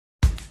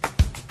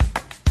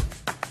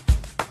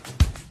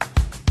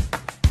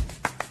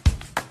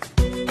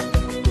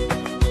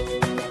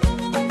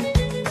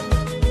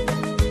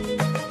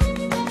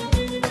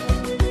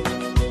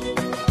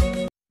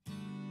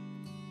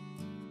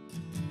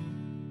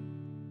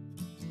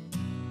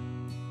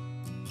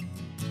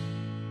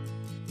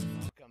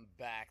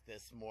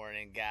this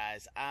morning,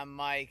 guys. I'm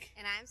Mike.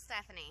 And I'm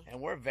Stephanie.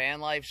 And we're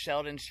Vanlife,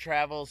 Sheldon's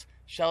Travels.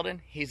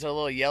 Sheldon, he's a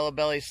little yellow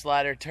belly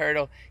slider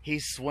turtle.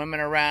 He's swimming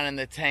around in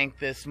the tank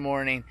this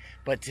morning.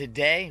 But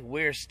today,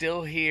 we're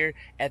still here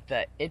at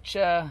the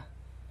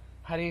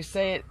how do you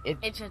say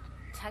it?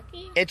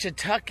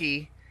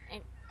 Ichetucknee?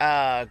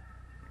 Ichetucknee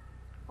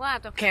We'll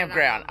have to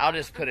campground. I'll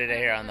just put it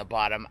here on the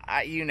bottom.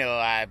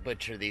 I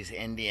butcher these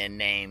Indian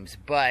names,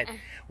 but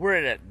we're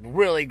at a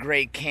really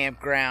great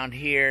campground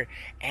here.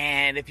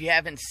 And if you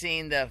haven't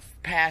seen the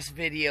past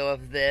video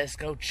of this,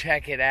 go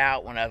check it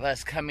out. One of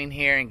us coming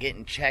here and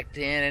getting checked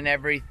in and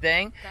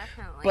everything.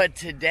 Definitely. But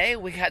today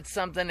we got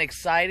something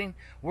exciting.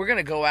 We're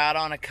gonna go out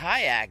on a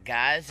kayak,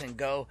 guys, and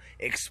go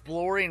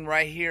exploring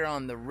right here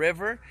on the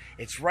river.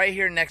 It's right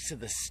here next to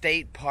the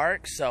state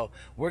park. So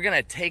they're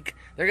gonna take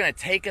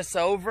us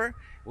over.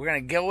 We're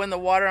gonna go in the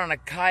water on a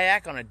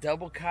kayak, on a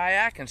double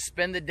kayak, and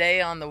spend the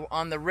day on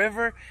the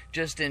river,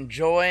 just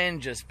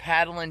enjoying, just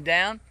paddling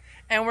down.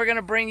 And we're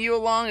gonna bring you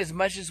along as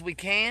much as we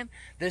can.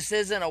 This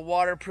isn't a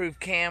waterproof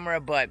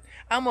camera, but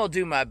I'm gonna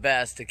do my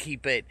best to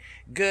keep it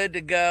good to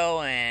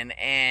go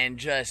and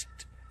just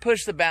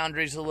push the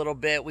boundaries a little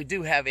bit. We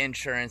do have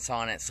insurance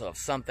on it, so if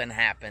something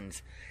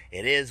happens,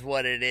 it is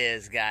what it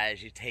is,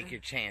 guys. You take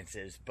your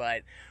chances.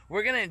 But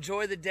we're gonna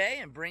enjoy the day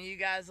and bring you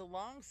guys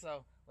along.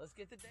 So let's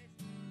get the day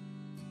started.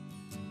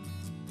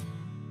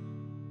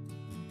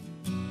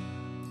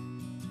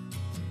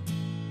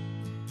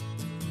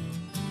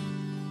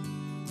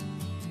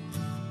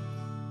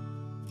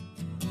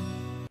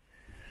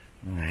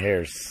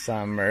 Here's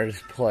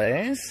Summer's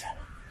place.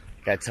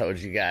 Like I told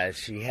you guys,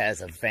 she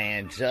has a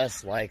van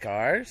just like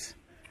ours.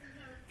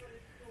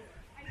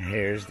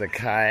 Here's the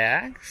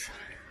kayaks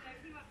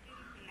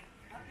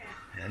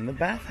and the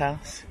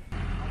bathhouse.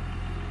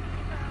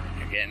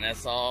 You're getting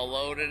us all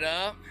loaded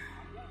up.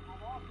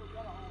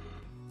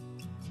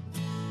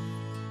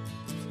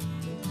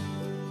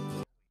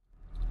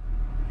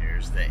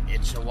 Here's the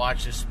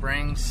Ichetucknee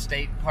Springs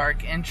State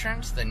Park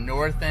entrance, the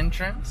north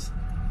entrance.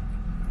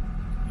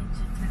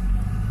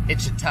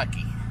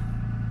 Ichetucknee.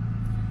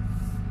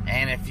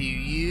 And if you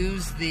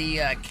use the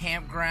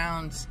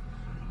campgrounds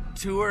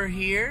tour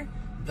here,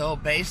 they'll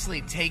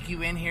basically take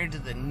you in here to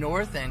the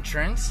north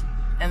entrance,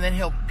 and then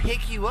he'll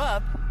pick you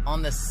up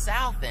on the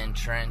south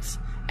entrance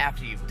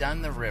after you've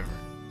done the river.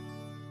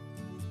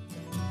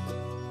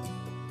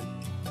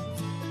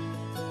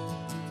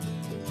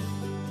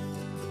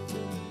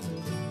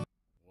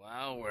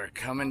 Well, we're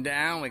coming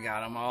down. We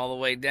got them all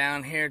the way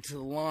down here to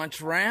the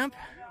launch ramp.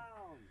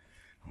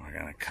 We're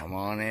gonna come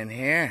on in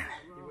here.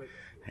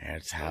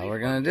 That's how we're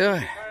gonna do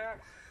it.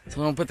 So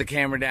we're gonna put the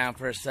camera down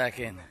for a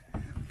second.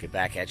 Get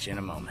back at you in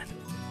a moment.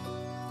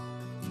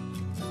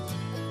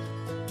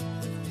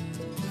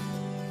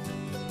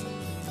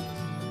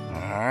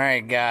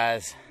 Alright,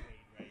 guys.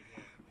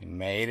 We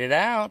made it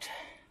out.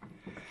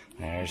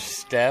 There's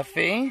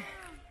Steffi.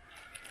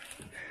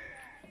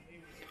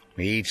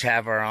 We each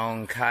have our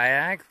own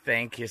kayak.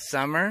 Thank you,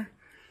 Summer.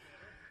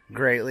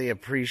 Greatly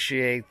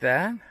appreciate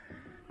that.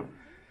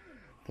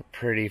 The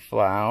pretty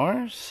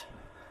flowers.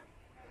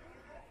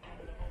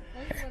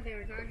 That's what they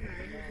were talking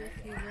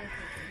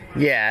about.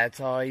 Yeah, that's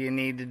all you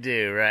need to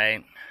do,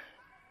 right?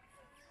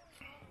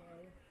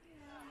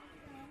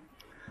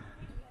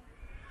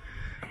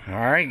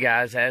 Alright,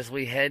 guys, as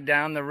we head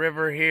down the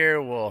river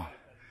here, we'll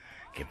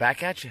get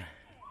back at you.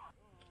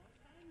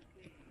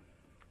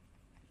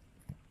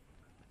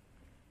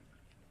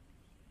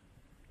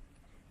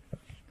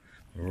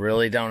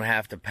 Really don't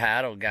have to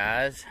paddle,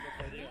 guys.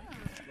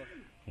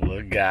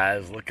 Look,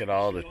 guys, look at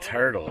all the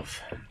turtles.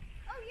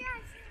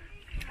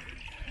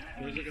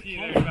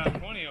 There's about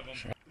 20 of them.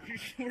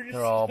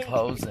 They're all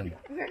posing.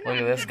 Look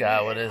at this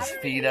guy with his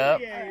feet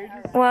up.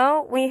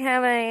 Well, we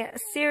have a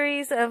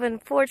series of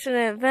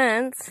unfortunate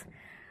events.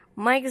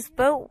 Mike's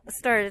boat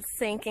started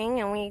sinking,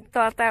 and we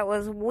thought that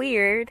was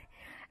weird.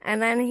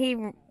 And then he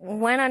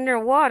went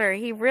underwater.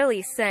 He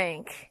really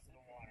sank.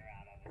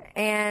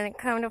 And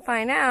come to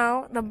find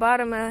out, the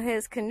bottom of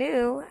his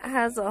canoe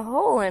has a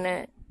hole in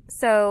it.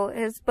 So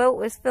his boat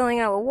was filling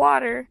out with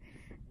water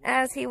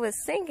as he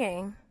was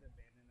sinking.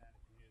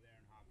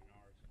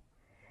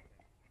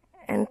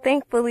 And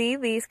thankfully,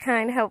 these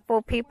kind,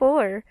 helpful people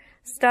are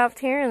stopped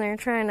here and they're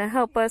trying to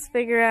help us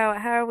figure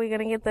out how are we going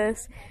to get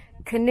this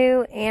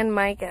canoe and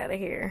Mike out of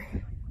here.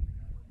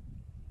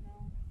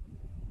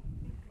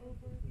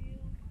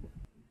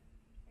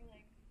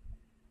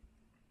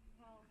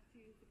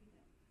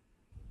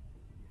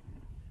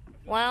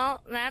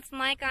 Well, that's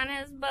Mike on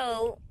his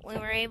boat. We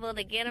were able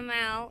to get him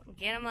out,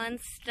 get him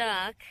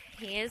unstuck.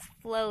 He is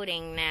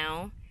floating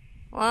now.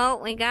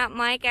 Well, we got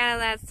Mike out of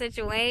that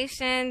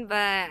situation, but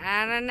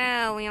I don't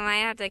know. We might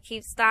have to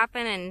keep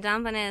stopping and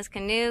dumping his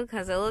canoe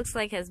because it looks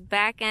like his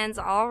back end's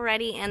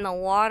already in the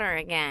water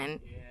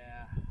again.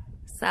 Yeah.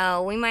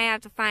 So we might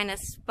have to find a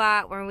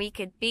spot where we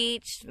could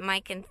beach.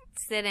 Mike can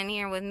sit in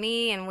here with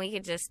me and we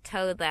could just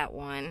tow that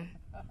one.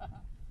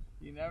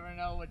 You never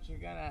know what's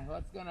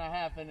gonna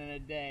happen in a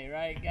day,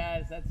 right,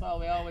 guys? That's why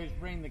we always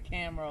bring the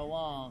camera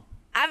along.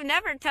 I've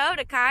never towed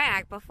a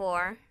kayak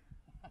before.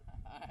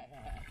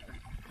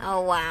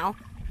 Oh, wow.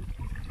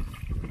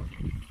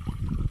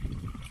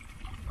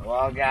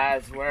 Well,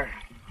 guys,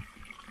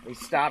 we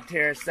stopped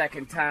here a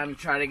second time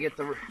to try to get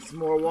some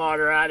more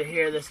water out of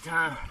here this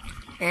time.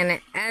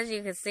 And as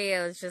you can see,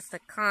 it was just a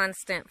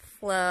constant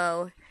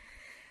flow.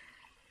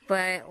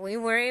 But we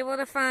were able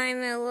to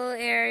find a little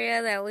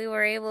area that we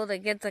were able to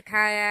get the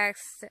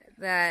kayaks.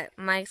 That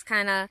Mike's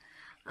kind of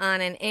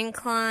on an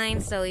incline,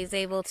 so he's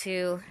able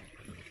to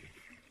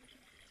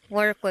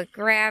work with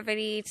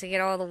gravity to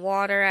get all the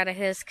water out of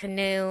his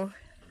canoe.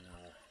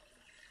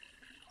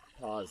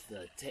 Pause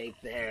the tape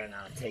there, and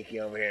I'll take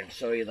you over here and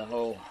show you the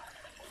hole.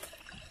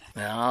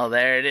 Oh,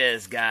 there it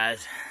is,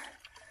 guys.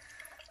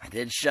 I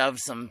did shove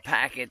some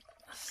packets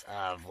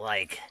of,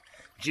 like,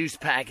 juice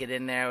packet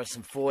in there with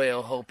some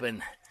foil, hoping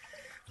to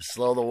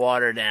slow the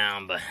water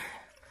down, but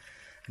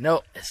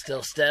nope, it's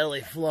still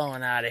steadily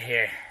flowing out of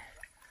here.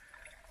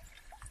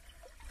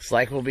 Looks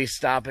like we'll be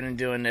stopping and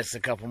doing this a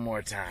couple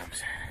more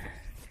times.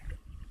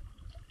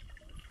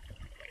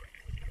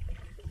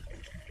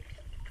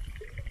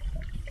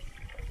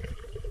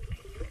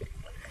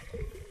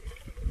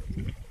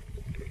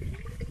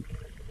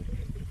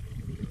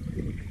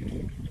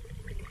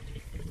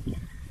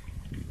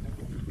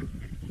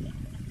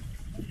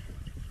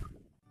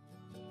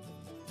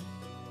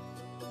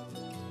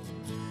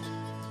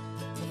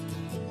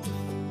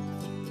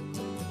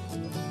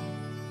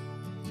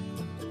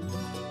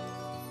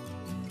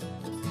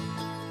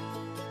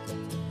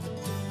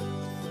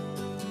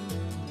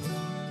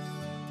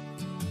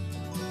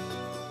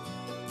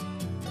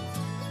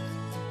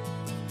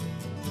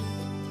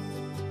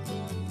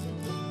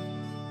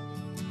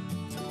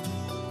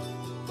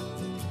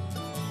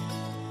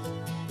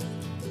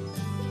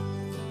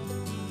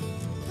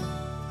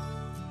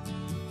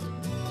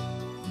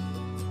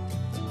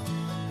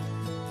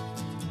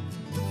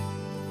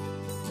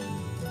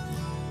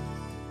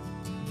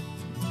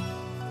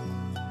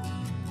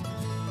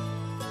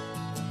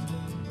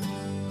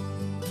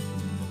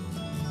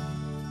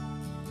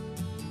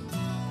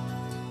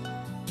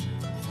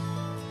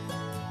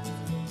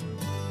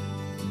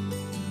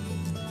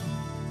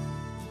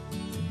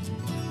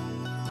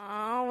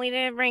 We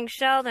didn't bring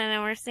Sheldon,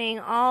 and we're seeing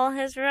all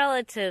his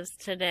relatives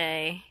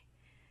today.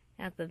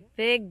 Got the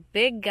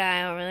big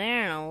guy over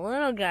there and a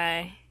little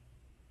guy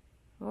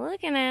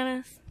looking at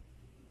us.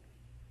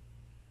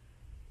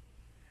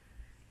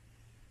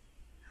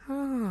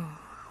 Oh,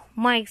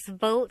 Mike's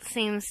boat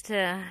seems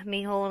to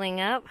be holding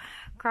up.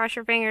 Cross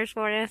your fingers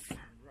for this.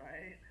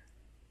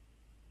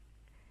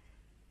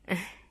 Right.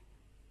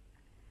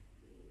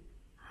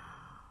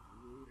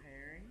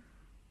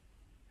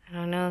 I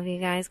don't know if you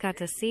guys got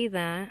to see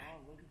that.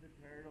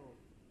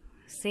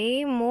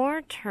 See,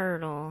 more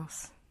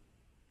turtles.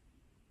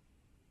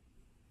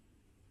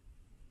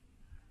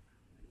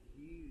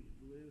 Huge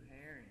blue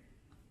herring.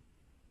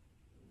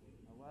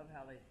 I love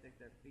how they stick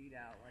their feet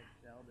out like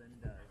Sheldon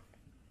does.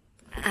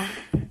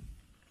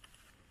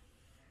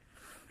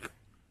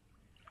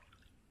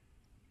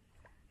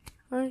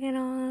 Look at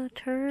all the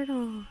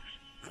turtles.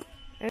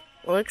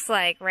 Looks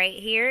like right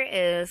here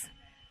is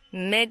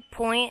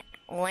midpoint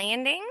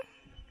landing.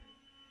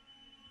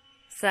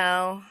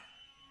 So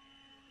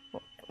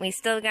we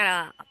still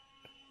got a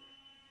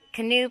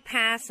canoe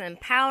pass and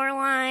power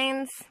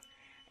lines,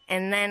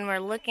 and then we're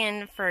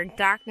looking for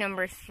dock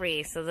number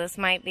 3. So this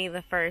might be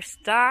the first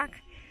dock.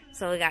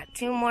 So we got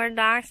 2 more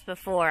docks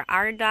before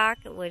our dock,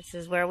 which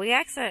is where we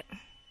exit.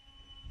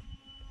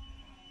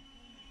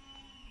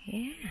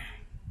 Yeah.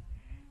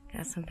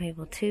 Got some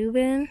people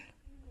tubing.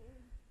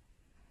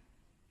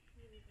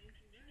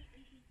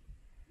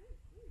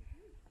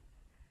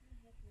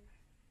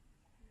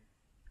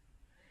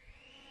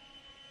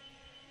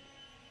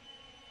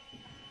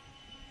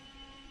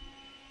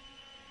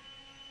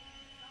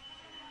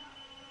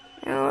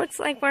 It looks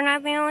like we're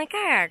not the only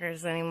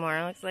kayakers anymore.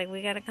 It looks like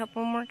we got a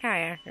couple more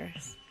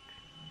kayakers.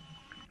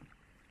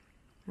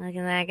 Look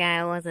at that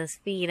guy with his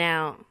feet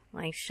out,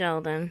 like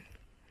Sheldon.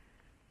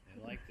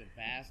 They like to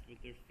fast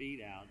with their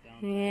feet out,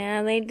 don't they?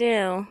 Yeah, they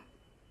do.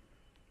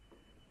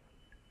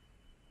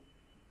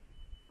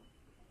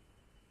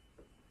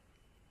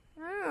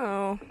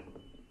 Oh.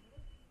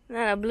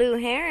 Not a blue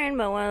heron,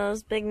 but one of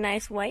those big,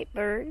 nice white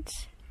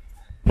birds.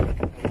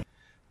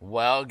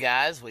 Well,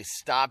 guys, we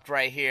stopped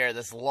right here,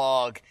 this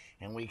log,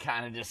 and we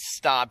kind of just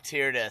stopped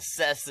here to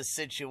assess the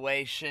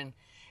situation.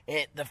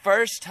 The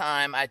first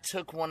time I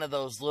took one of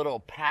those little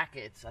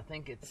packets, I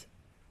think it's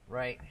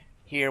right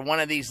here, one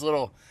of these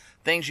little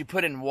things you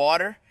put in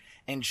water,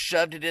 and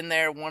shoved it in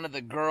there. One of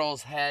the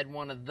girls had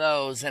one of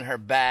those in her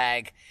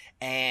bag,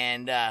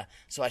 and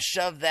so I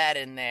shoved that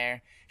in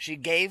there. She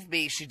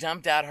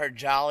dumped out her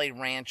Jolly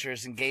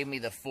Ranchers and gave me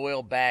the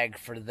foil bag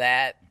for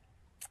that.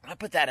 I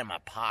put that in my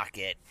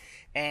pocket,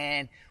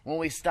 and when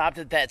we stopped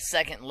at that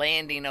second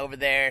landing over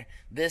there,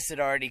 this had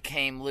already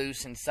came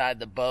loose inside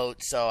the boat,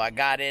 so I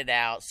got it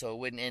out so it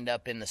wouldn't end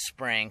up in the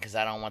spring, because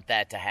I don't want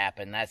that to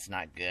happen. That's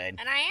not good.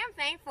 And I am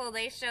thankful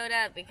they showed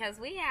up, because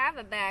we have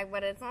a bag,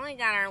 but it's only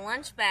got our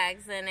lunch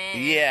bags in it,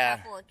 Yeah. and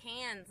a couple of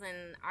cans,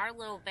 and our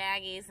little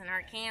baggies and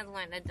our cans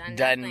wouldn't have done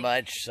Doesn't nothing.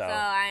 much, so.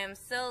 I am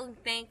so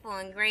thankful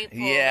and grateful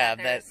Yeah,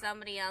 that there's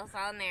somebody else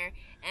on there.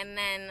 And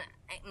then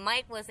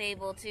Mike was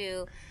able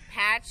to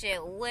patch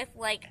it with,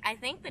 like, I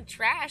think the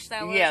trash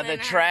that was Yeah, in the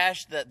her.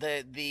 trash,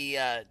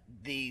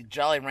 the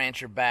Jolly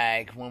Rancher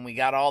bag, when we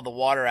got all the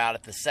water out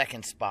at the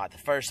second spot. The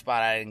first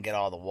spot, I didn't get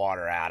all the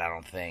water out, I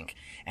don't think.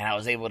 And I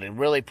was able to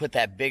really put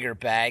that bigger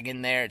bag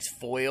in there. It's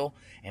foil,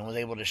 and was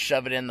able to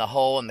shove it in the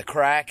hole in the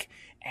crack.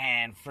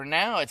 And for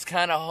now, it's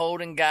kind of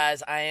holding,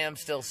 guys. I am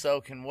still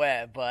soaking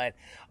wet, but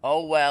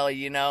oh well,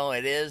 you know,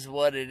 it is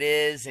what it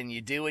is, and you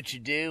do what you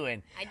do.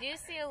 And I do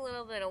see a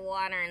little bit of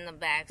water in the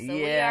back, so yeah,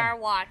 we are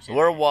watching.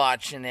 We're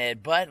watching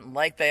it, but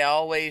like they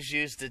always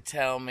used to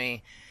tell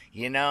me,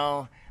 you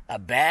know, a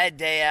bad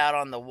day out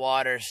on the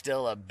water is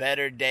still a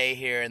better day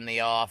here in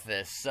the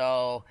office.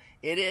 So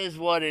it is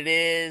what it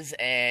is,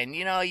 and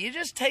you know, you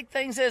just take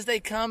things as they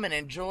come and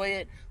enjoy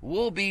it.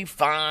 We'll be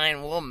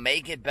fine. We'll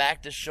make it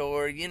back to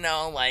shore. You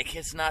know, like,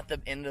 it's not the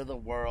end of the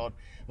world,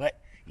 but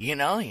you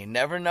know, you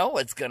never know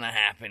what's gonna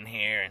happen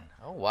here. And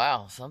oh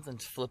wow,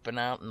 something's flipping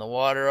out in the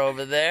water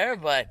over there.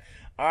 But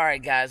all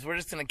right, guys, we're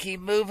just gonna keep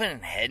moving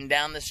and heading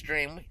down the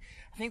stream.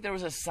 I think there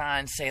was a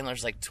sign saying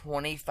there's like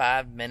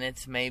 25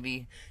 minutes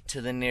maybe to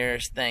the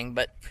nearest thing,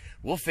 but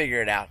we'll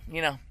figure it out.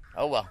 You know,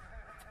 oh well.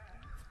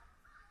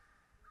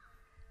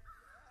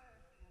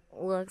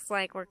 Looks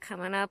like we're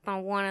coming up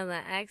on one of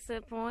the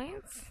exit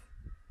points.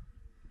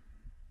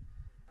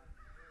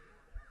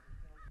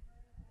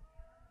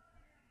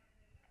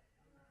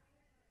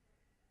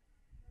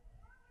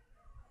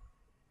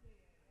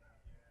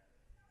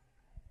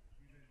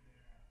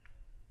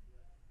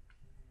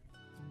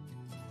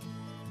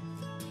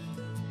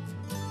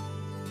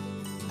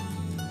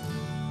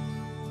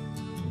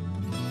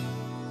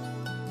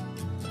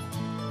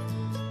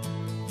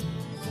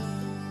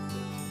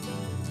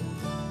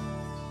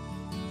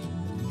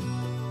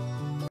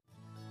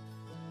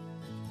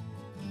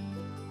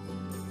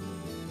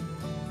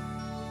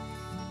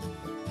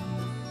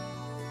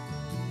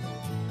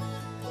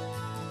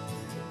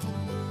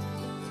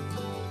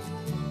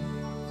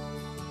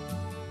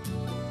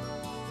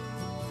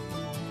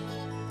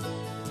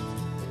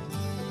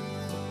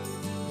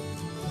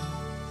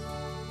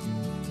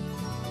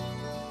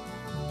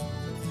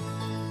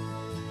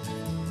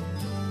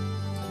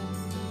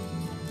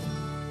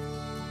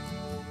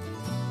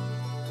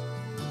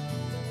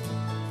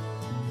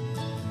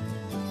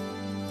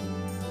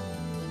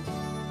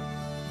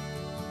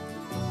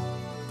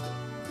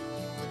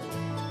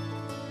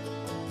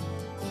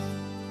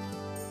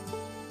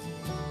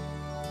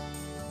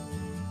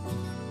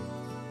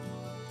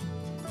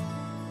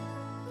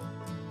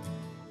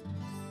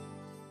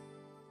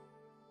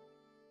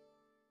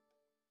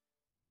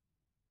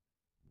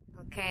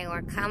 Okay,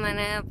 we're coming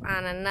up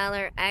on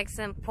another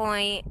exit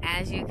point.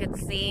 As you can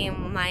see,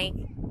 Mike,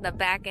 the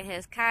back of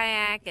his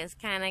kayak is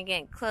kind of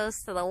getting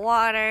close to the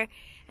water.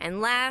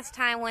 And last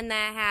time when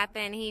that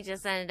happened, he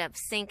just ended up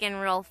sinking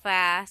real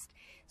fast.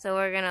 So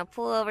we're going to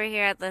pull over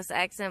here at this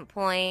exit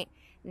point,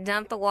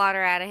 dump the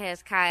water out of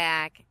his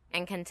kayak,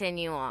 and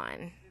continue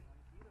on.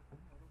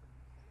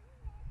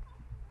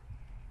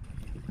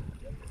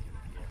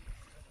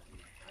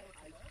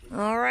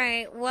 All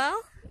right,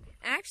 well,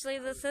 actually,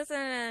 this isn't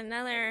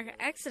another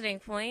exiting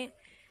point.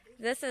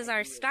 This is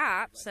our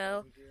stop,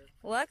 so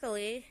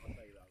luckily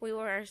we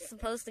were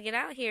supposed to get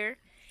out here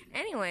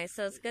anyway,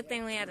 so it's a good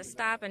thing we had to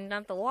stop and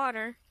dump the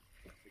water.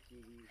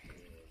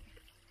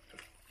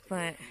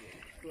 But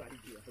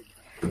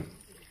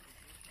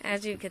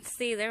as you could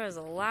see, there was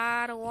a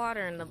lot of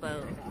water in the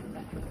boat.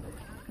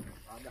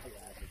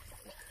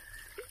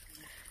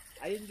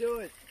 I didn't do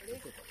it.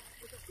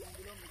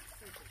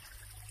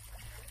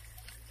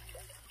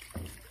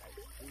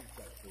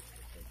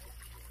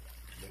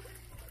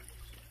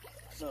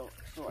 So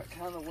I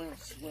kind of went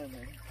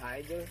swimming.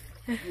 Kinda?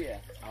 Yeah.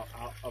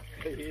 Up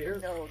here?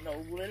 No,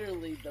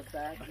 literally the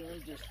back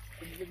end just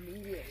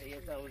immediately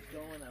as I was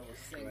going, I was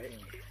sinking.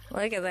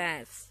 Look at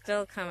that, it's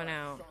still coming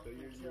out. So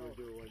you were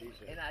doing what he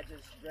said. And I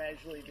just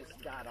gradually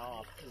just got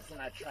off, because then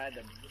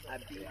I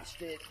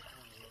beached it,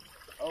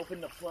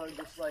 opened the plug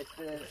just like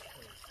this.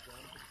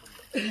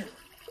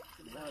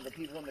 The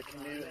people in the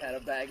canoe had a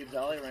bag of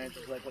Jolly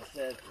Ranchers, like I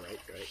said,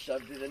 Right.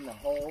 shoved it in the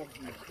hole,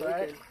 in the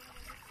crack,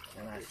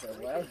 and I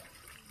said, well,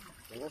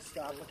 we'll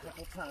stop a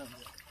couple times.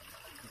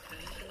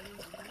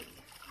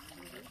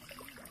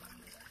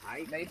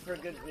 I made for a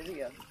good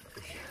video.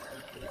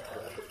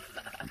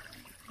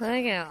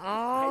 Look at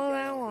all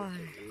that water.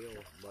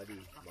 Real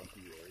muddy,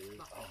 mucky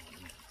area.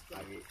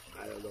 I mean,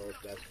 I don't know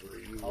if that's where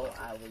you Oh, were.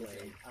 I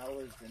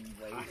was in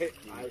way I deep.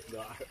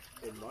 no,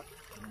 in muck?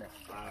 No.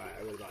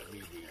 I was about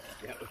knee deep.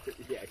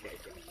 Yeah.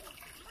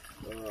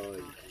 Oh,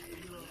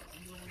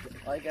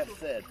 Like I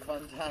said,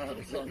 fun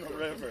times on the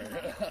river.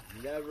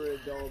 never a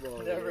dull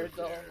moment. Never a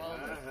dull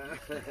moment.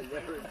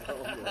 Never a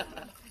dull moment.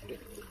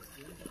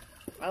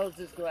 I was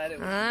just glad it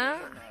was not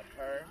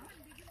her.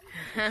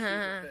 She would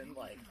have been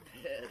like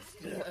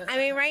pissed. I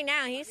mean, right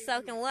now he's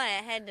soaking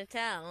wet head to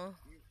toe.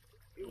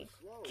 It was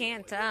slow.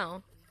 Can't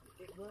tell.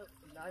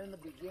 Not in the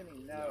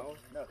beginning, no.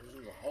 No, this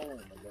was a hole in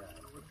the ground.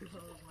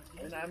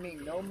 And I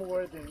mean, no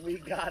more than we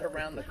got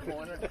around the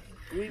corner.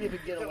 We didn't even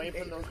get away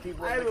from those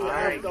people. I All right,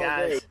 laughed all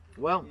day. guys.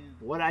 Well,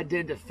 what I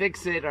did to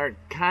fix it or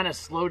kind of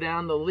slow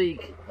down the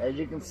leak, as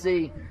you can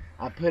see,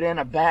 I put in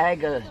a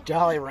bag of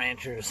Jolly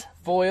Ranchers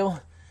foil,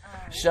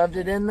 shoved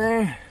it in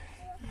there.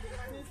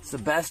 It's the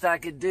best I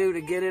could do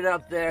to get it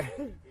up there.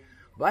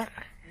 But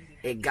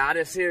it got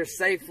us here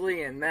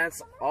safely, and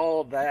that's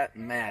all that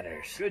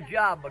matters. Good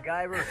job,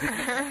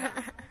 MacGyver.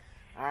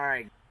 All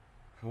right.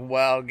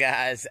 Well,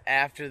 guys,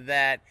 after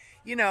that,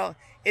 you know,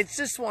 it's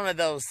just one of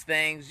those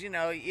things, you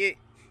know,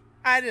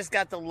 I just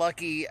got the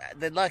lucky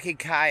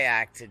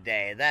kayak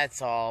today,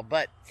 that's all.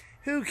 But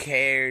who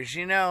cares,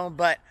 you know?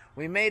 But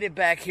we made it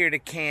back here to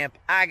camp.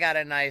 I got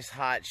a nice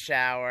hot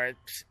shower.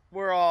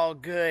 We're all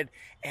good.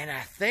 And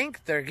I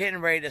think they're getting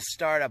ready to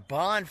start a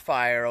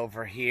bonfire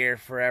over here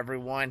for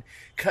everyone,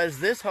 because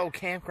this whole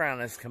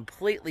campground is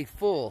completely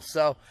full.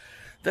 So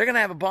they're going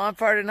to have a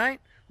bonfire tonight.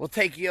 We'll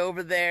take you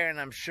over there, and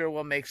I'm sure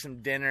we'll make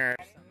some dinner.